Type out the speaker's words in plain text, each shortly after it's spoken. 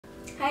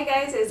Hi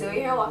guys, it's Zoe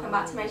here. Welcome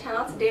back to my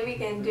channel. Today we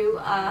can do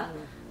a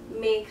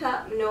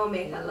no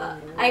makeup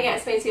look. I can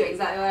explain to you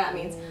exactly what that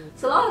means.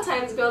 So a lot of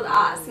times girls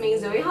ask me,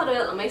 Zoe, how do I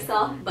look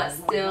myself but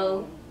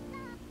still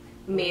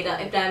made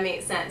up, if that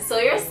makes sense. So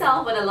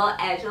yourself with a little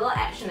edge, a little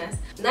extraness.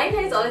 9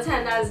 times out of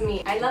 10 that's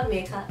me. I love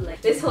makeup.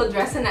 Like this whole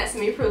dressing next to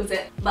me proves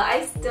it. But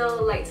I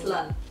still like to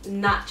look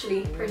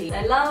naturally pretty.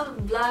 I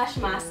love blush,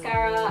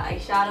 mascara,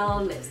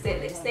 eyeshadow, lipstick,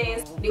 lip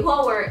stains. The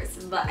whole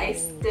works, but I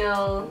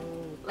still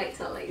like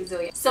to look like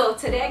Zoe. So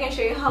today I can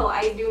show you how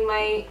I do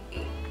my,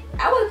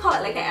 I would call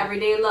it like an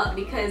everyday look,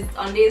 because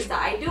on days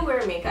that I do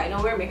wear makeup, I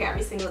don't wear makeup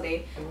every single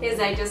day, is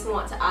I just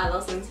want to add a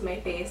little something to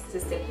my face.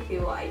 This is typically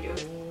what I do.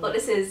 But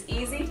this is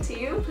easy to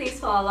you. Please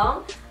follow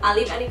along. I'll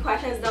leave any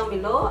questions down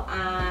below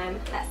and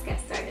let's get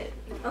started.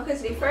 Okay,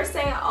 so the first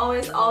thing I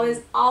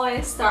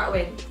always start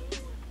with,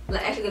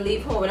 like I could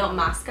leave home without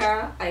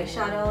mascara,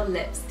 eyeshadow,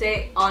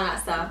 lipstick, all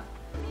that stuff.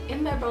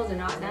 If my brows are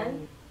not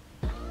done,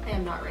 I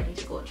am not ready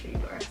to go through the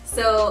door.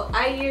 So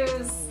I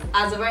use,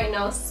 as of right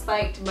now,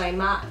 Spiked by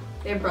MAC.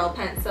 Their brow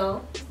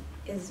pencil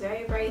is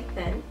very, very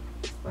thin.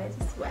 Why is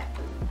this wet?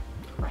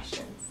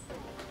 Questions.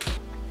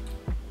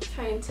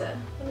 Trying to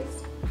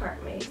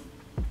part my this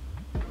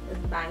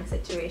bang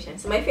situation.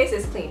 So my face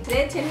is clean.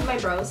 Today I tinted my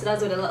brows, so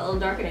that's with a little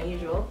darker than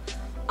usual.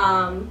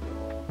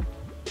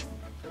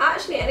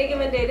 Actually, any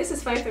given day, this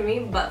is fine for me,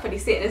 but for the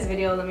sake of this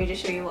video, let me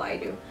just show you what I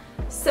do.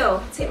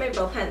 So take my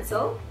brow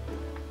pencil.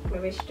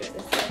 Maybe I should do it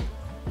this way.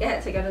 Get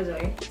it together,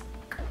 Zoe.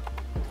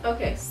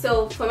 Okay,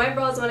 so for my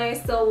brows, when I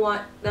still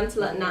want them to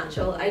look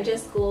natural, I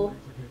just go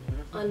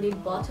on the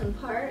bottom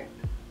part.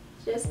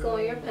 Just go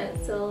on your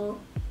pencil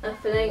and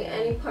filling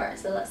any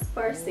parts that look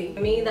sparsy.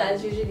 For me, that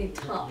is usually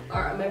the top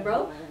part of my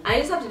brow. I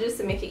just have to do this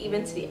to make it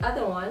even to the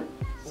other one.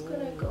 Just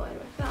gonna go in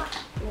with that.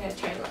 I'm gonna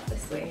try and look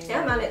this way.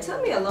 Yeah, man, it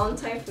took me a long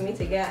time for me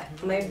to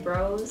get my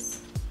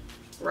brows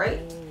right.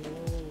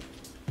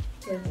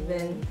 It's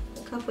been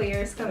a couple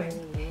years coming.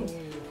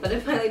 But they're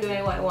finally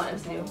doing what I want them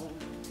to do.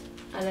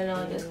 And then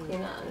I'll just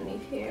clean that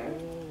underneath here.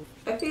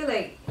 I feel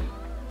like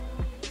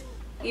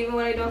even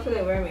when I don't feel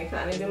like wearing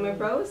makeup and I do my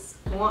brows,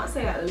 once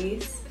I at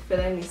least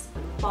fill in these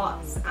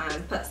spots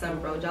and put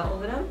some brow gel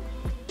over them,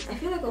 I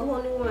feel like a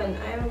whole new one.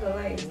 I am gonna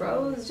lie,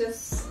 brows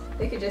just,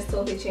 they could just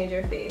totally change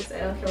your face. I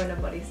don't care what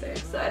nobody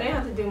says. So I didn't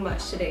have to do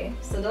much today.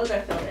 So those are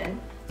filled in.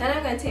 Then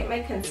I'm gonna take my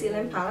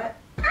concealing palette.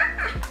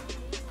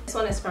 This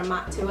one is from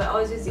MAC too. I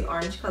always use the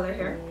orange color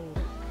here.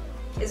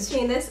 It's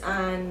between this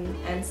and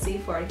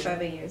C45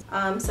 I use.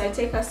 So I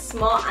take a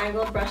small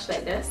angled brush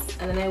like this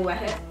and then I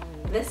wet it.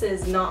 This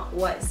is not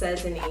what it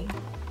says in the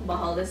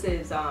bottle. This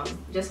is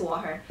just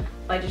water.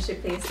 But I just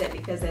replaced it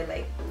because I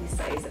like the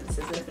size that this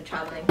is for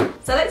traveling.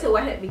 So I like to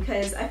wet it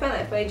because I find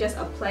that if I just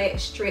apply it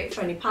straight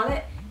from the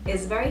palette,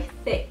 it's very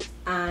thick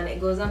and it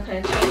goes on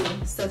kind of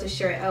chunky. So to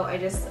share it out, I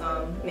just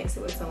mix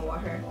it with some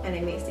water and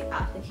it makes the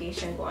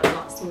application go on a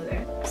lot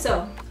smoother.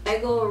 So I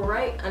go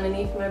right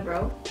underneath my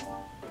brow.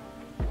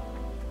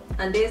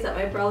 On days that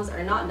my brows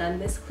are not done,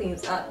 this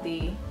cleans up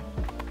the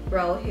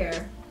brow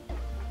hair.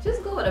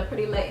 Just go with a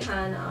pretty light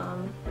hand.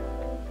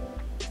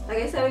 Like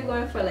I said, we're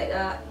going for like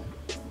that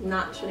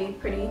naturally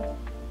pretty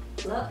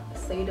look,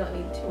 so you don't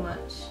need too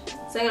much.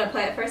 So I'm gonna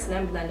apply it first and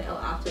then blend it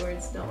out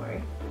afterwards, don't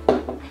worry.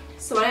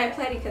 So when I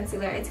apply the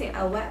concealer, I take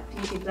a wet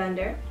beauty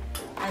blender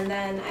and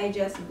then I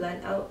just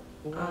blend out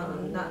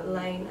that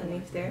line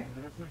underneath there.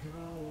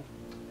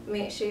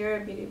 Make sure your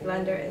beauty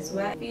blender is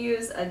wet. If you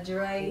use a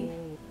dry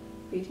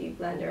beauty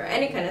blender or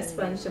any kind of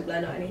sponge to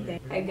blend out anything,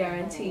 I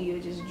guarantee you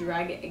just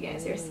drag it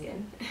against your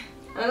skin.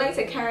 And I like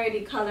to carry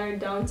the color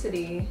down to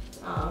the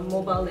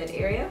mobile lid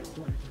area.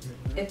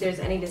 If there's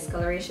any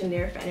discoloration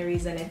there for any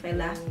reason, if I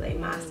left like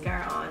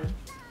mascara on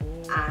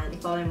and the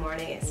following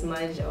morning it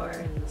smudged, or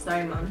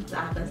sorry mom, that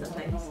happens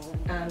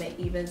sometimes, it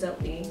evens out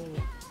the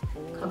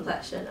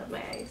complexion of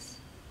my eyes.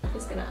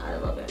 Just gonna add a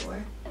little bit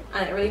more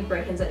and it really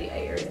brightens up the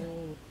eye area.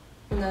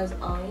 And that's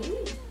all you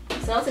need.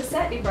 So now to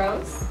set the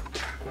brows,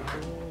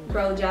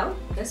 brow gel.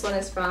 This one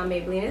is from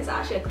Maybelline. It's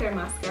actually a clear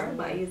mascara,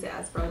 but I use it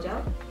as brow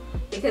gel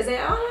because I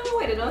don't know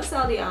why they don't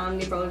sell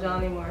the brow gel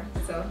anymore.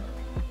 So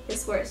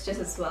this works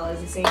just as well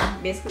as the same,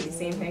 basically the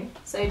same thing.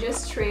 So I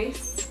just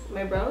trace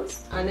my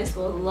brows, and this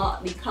will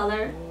lock the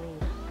color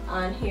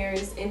and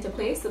hairs into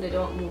place so they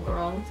don't move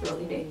around throughout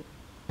the day.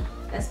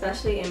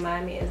 Especially in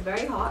Miami, it's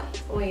very hot.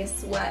 When you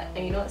sweat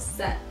and you don't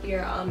set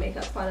your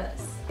makeup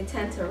products, they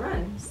tend to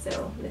run.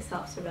 So this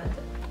helps prevent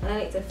it. And I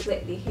like to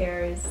flip the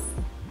hairs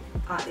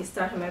at the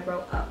start of my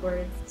brow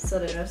upwards so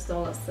that there's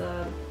no look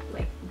so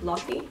like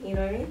blocky, you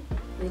know what I mean?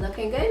 We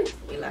looking good?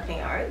 We looking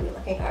alright? We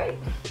looking alright?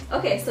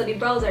 Okay, so the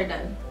brows are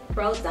done.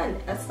 Brows done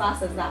as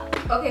fast as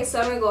that. Okay, so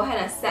I'm gonna go ahead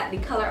and set the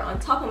color on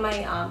top of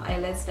my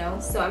eyelids now.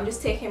 So I'm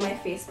just taking my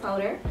face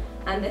powder,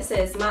 and this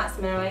is MAC's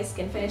Mineralized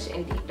Skin Finish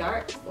in Deep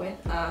Dark with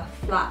a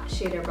flat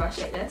shader brush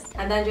like this,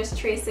 and then just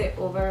trace it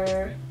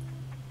over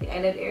the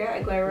eyelid area.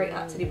 I go right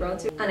up to the brow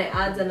tip, and it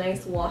adds a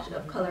nice wash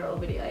of color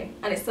over the eye,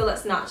 and it still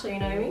looks natural, you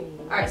know what I mean?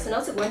 Alright, so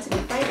now to go into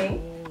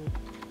defining,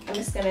 I'm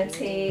just gonna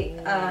take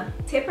a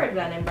tapered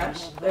blending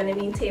brush. When I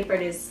mean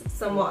tapered is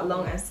somewhat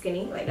long and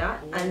skinny like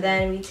that. And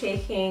then we're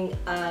taking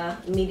a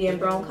medium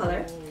brown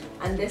color.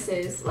 And this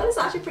is, well, it's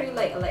actually pretty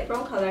light, a light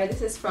brown color.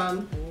 This is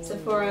from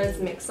Sephora's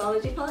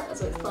Mixology palette,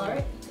 that's what it's called,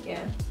 right?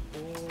 Yeah.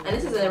 And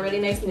this is a really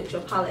nice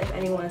neutral palette if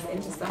anyone's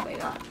into stuff like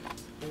that.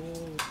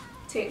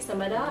 Take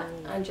some of that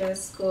and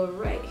just go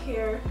right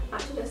here.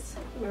 Actually, this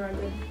mirror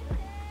good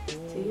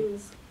to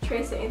use.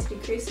 Trace it into the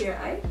crease of your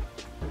eye.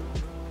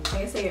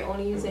 Like I said, you're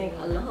only using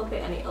a little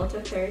bit on the outer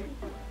third.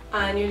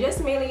 And you're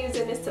just mainly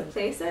using this to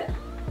place it.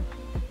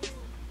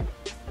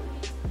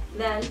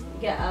 Then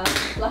get a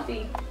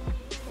fluffy,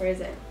 where is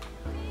it?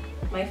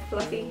 My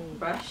fluffy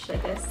brush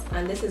like this,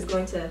 and this is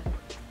going to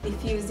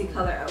diffuse the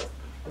color out.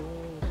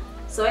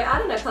 So I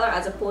added a color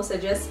as opposed to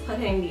just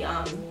putting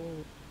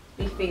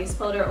the face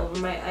powder over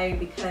my eye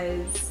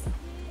because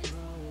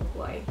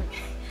why?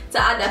 To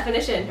add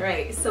definition,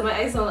 right? So my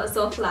eyes don't look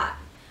so flat.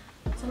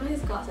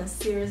 Somebody's got some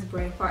serious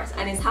brain farts,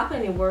 and it's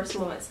happening in worst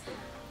moments.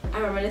 I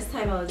remember this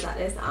time I was at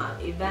this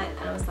event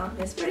and I was talking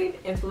to this pretty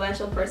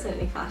influential person in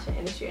the fashion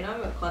industry, and I'm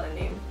not gonna call the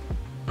name.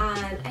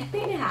 And I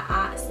think they had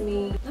asked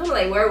me something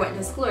like where I went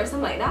to school or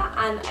something like that,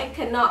 and I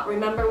cannot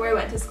remember where I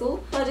went to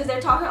school. So just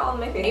they're talking all in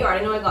my face. You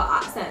already know I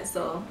got accent,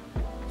 so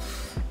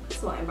it's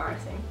so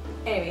embarrassing.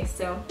 Anyway,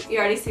 so you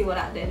already see what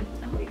I did.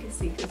 I hope you can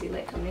see because you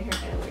like coming in here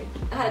kind of weird.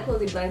 I had to close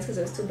the blinds because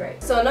it was too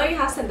bright. So now you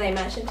have some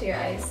dimension to your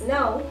eyes.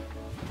 Now,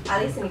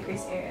 at least in the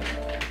crease area,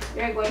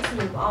 you're going to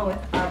move on with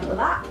a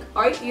black,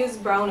 or you can use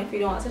brown if you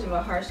don't want such of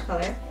a harsh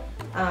color,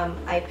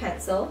 eye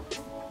pencil.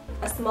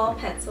 A small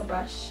pencil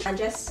brush, and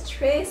just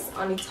trace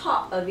on the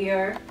top of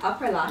your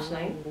upper lash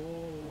line.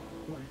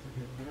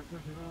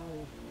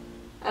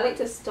 I like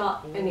to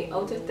stop in the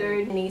outer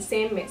third. In the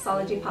same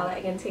Mixology palette,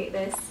 I can take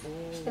this.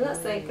 It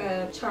looks like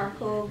a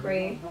charcoal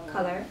grey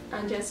color,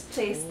 and just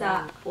place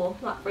that, well,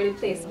 not really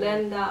place,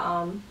 blend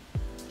that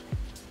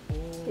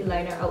the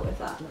liner out with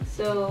that.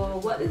 So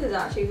what this is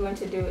actually going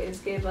to do is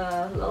give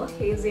a little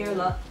hazier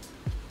look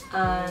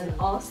and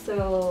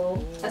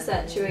also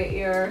accentuate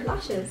your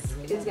lashes.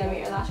 It's gonna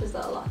make your lashes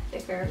look a lot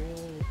thicker.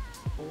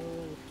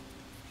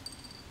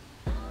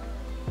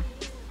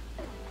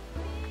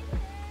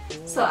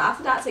 So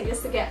after that, take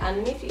this to get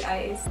underneath the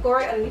eyes. Go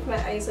right underneath my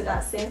eyes with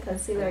that same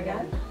concealer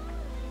again.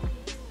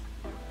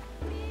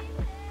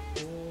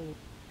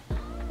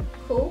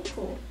 Cool,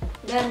 cool.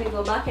 Then we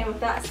go back in with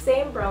that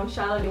same brown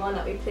shadow, the one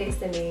that we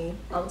placed in the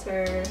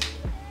outer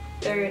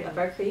third of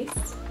our crease,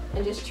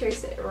 and just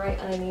trace it right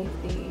underneath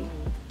the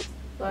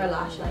lower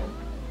lash line.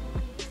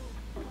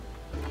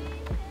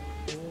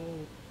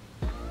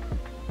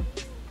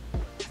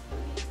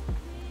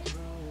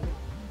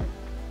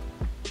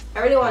 I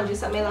really want to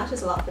juice up my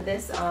lashes a lot for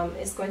this.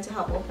 It's going to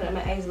help open up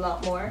my eyes a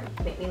lot more,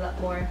 make me look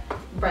more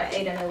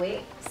bright-eyed and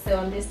awake. So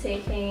I'm just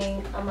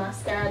taking a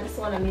mascara. This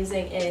one I'm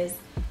using is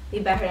the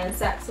Better Than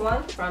Sex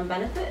one from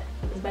Benefit.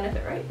 It's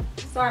Benefit, right?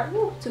 Sorry,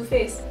 woo, Too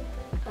Faced.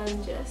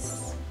 And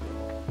just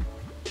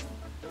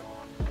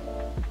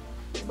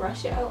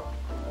brush it out.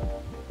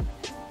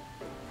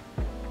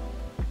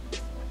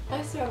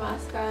 I swear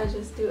mascara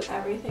just do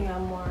everything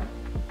and more.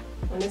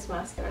 And this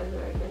mascara is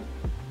very good.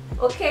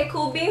 Okay,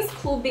 cool beans,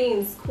 cool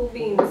beans, cool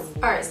beans.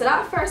 Alright, so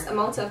that first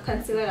amount of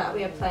concealer that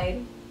we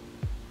applied,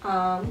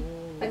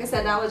 like I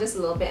said, that was just a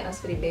little bit enough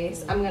for the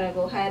base. I'm gonna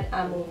go ahead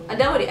and move. I'm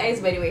done with the eyes,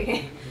 by the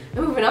way.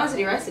 I'm moving on to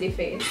the rest of the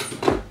face.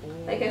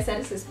 Like I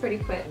said, this is pretty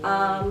quick.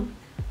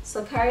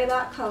 So carry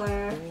that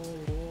color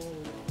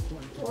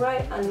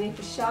right underneath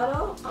the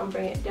shadow and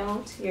bring it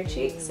down to your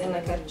cheeks in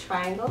like a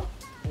triangle.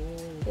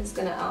 It's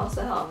gonna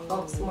also help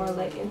bounce more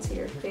light into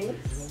your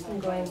face. I'm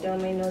going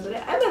down my nose with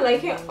it. I've been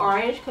liking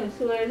orange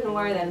concealers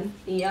more than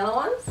the yellow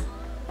ones.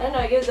 I don't know,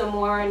 it gives a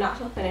more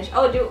natural finish.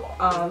 I'll do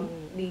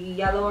the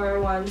yellower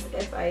ones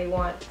if I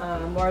want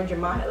more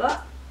dramatic look.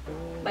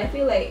 But I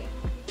feel like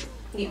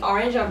the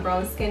orange on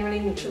brown skin really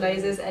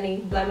neutralizes any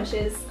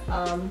blemishes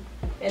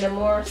in a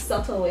more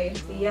subtle way.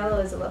 The yellow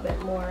is a little bit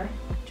more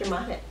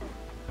dramatic.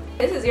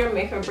 This is your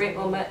make or break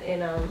moment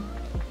in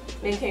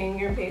making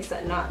your face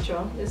that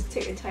natural. Just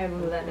take your time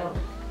and let know.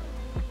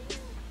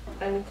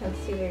 And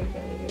concealer you're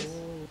gonna use.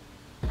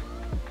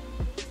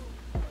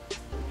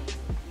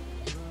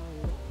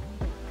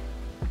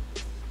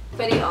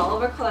 For the all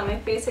over color on my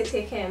face, I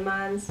take a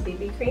man's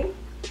BB cream.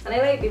 And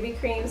I like BB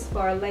creams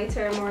for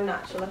lighter, more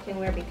natural looking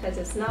wear because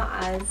it's not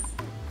as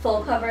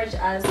full coverage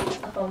as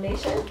a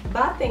foundation.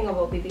 Bad thing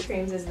about BB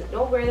creams is that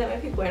don't wear them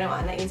if people are not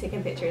at night and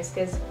taking pictures,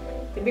 because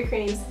BB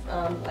creams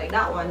like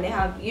that one, they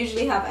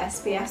usually have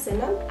SPFs in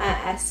them,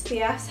 and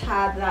SPFs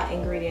have that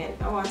ingredient,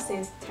 I want to say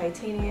it's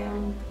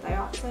titanium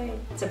dioxide,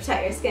 to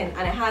protect your skin,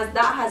 and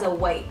that has a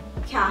white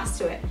cast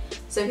to it.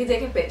 So if you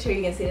take a picture,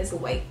 you can see this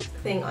white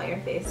thing on your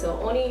face. So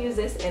only use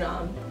this in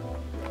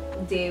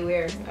day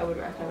wear, I would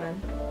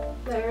recommend.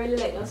 But I really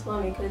like this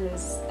one because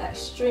it's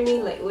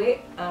extremely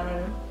lightweight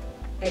and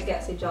it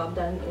gets the job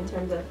done in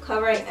terms of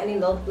covering any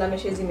little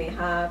blemishes you may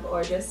have,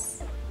 or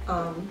just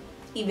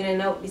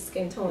evening out the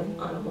skin tone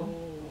on a whole.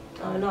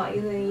 I'm not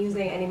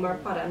using any more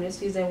product, I'm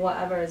just using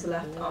whatever is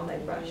left on my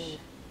brush.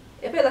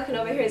 If you're looking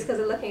over here, it's because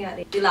I'm looking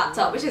at the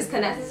laptop, which is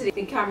connected to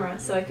the camera,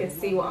 so I can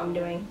see what I'm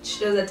doing.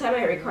 There was a time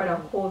I recorded a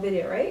whole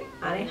video, right?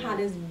 And I had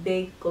this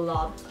big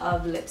glob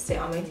of lipstick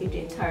on my teeth the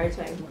entire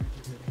time.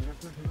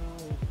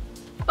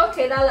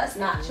 Okay, that looks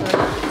natural.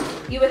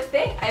 You would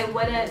think I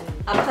wouldn't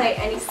apply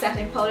any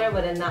setting powder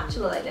with a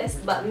natural like this,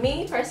 but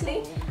me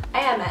personally, I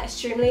am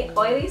extremely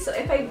oily, so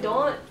if I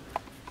don't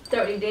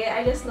throughout the day,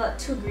 I just look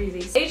too greasy.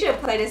 So I usually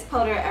apply this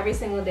powder every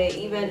single day,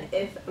 even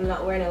if I'm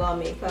not wearing a lot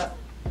of makeup.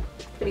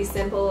 Pretty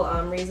simple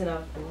reason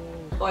of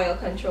oil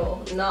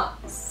control,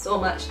 not so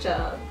much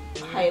to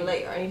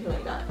highlight or anything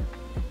like that.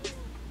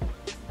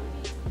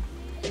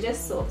 It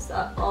just soaks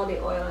up all the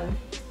oil and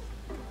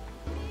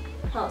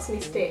helps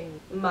me stay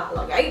matte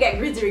longer. I can get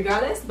greasy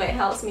regardless, but it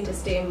helps me to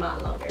stay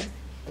matte longer.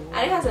 And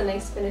it has a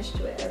nice finish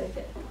to it, I like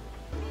it.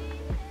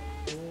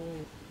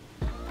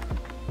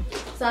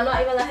 So I'm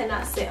not even letting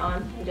that sit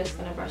on, I'm just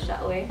gonna brush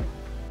that away.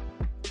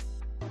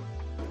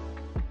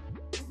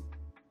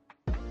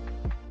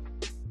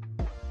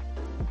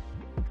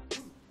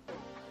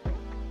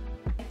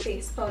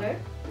 Face powder.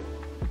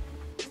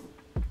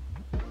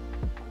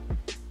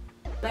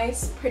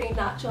 Nice, pretty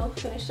natural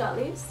finish that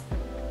leaves.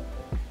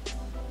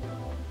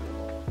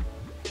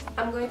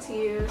 I'm going to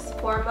use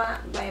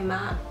Format by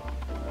MAC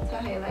to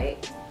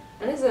highlight.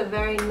 And this is a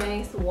very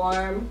nice,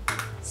 warm,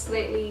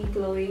 slightly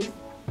glowy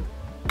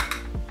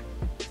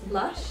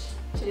blush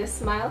to just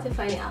smile to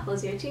find the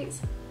apples of your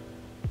cheeks.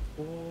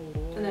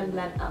 And then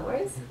blend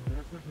outwards.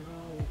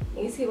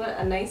 You see what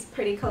a nice,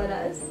 pretty color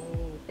that is?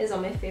 It's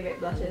one of my favorite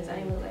blushes, I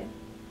ain't gonna lie.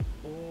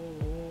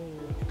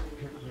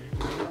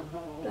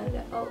 Blend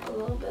it out a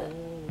little bit.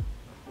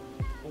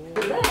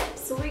 The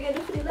lips, so we're gonna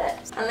do for the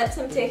lips. And lips,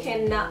 I'm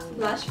taking Nut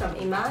Blush from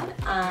Iman,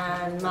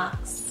 and MAC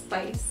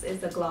Spice is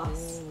the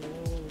gloss.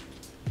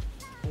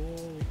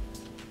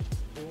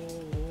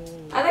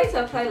 I like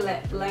to apply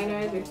lip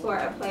liners before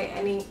I apply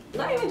any,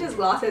 not even just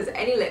glosses,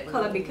 any lip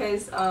color,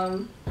 because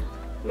my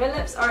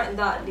lips aren't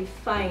that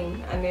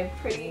defined and they're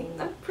pretty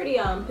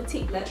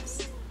petite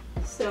lips.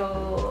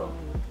 So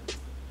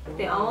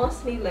they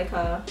almost need like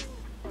a,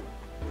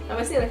 I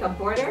would say like a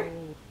border.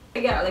 I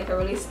get like a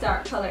really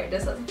stark color. It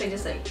just looks like I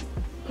just like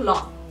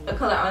plop a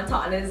color on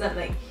top, and it doesn't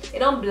like, it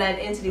don't blend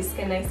into the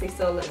skin nicely.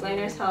 So lip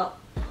liners help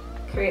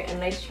create a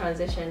nice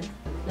transition.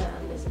 Now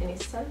this in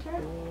the center.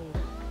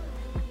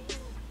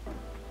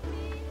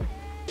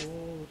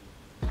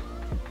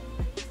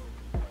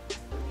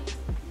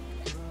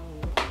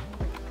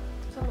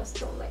 So I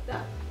don't like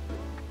that.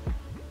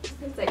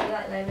 It's like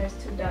that liner's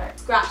too dark.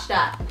 Scratch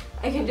that.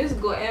 I can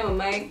just go in with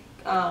my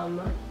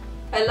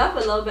I left a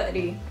little bit of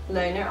the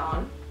liner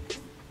on.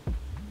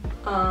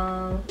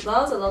 That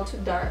was a little too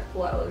dark for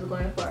what I was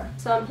going for.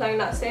 So I'm applying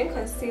that same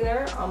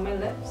concealer on my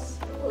lips,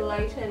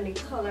 lighten the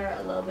color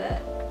a little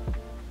bit,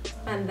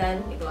 and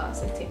then the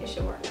gloss. I think it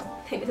should work now.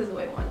 I think this is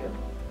what I want to do.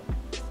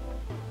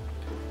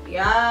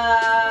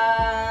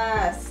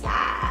 Yes!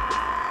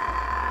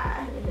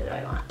 Yeah! This is what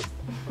I want.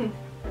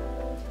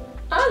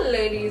 And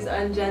ladies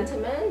and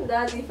gentlemen,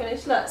 that's the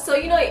finished look. So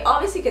you know, it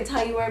obviously could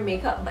tell you wear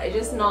makeup, but it's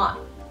just not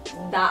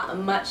that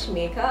much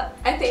makeup.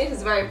 I think this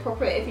is very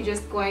appropriate if you're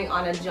just going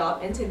on a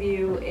job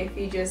interview, if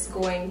you're just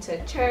going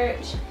to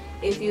church,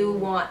 if you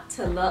want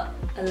to look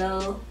a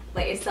little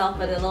like yourself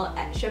with a little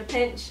extra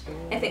pinch.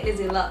 I think this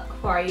is a look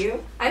for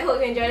you. I hope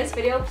you enjoyed this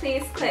video.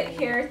 Please click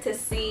here to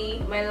see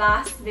my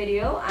last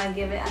video and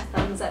give it a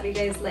thumbs up if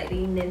you guys like the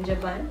ninja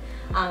bun.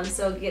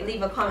 So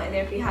leave a comment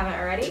there if you haven't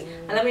already,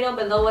 and let me know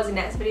below what's the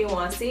next video you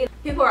want to see.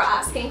 People are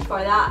asking for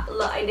that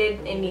look I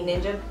did in the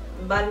ninja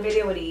bun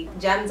video with the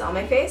gems on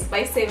my face,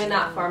 by saving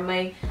that for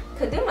my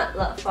Kaduma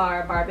look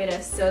for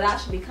Barbados. So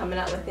that should be coming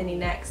up within the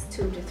next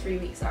 2 to 3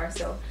 weeks or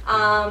so.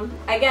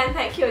 Again,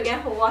 thank you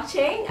again for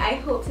watching. I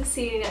hope to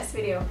see you in the next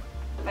video.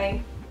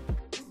 Bye.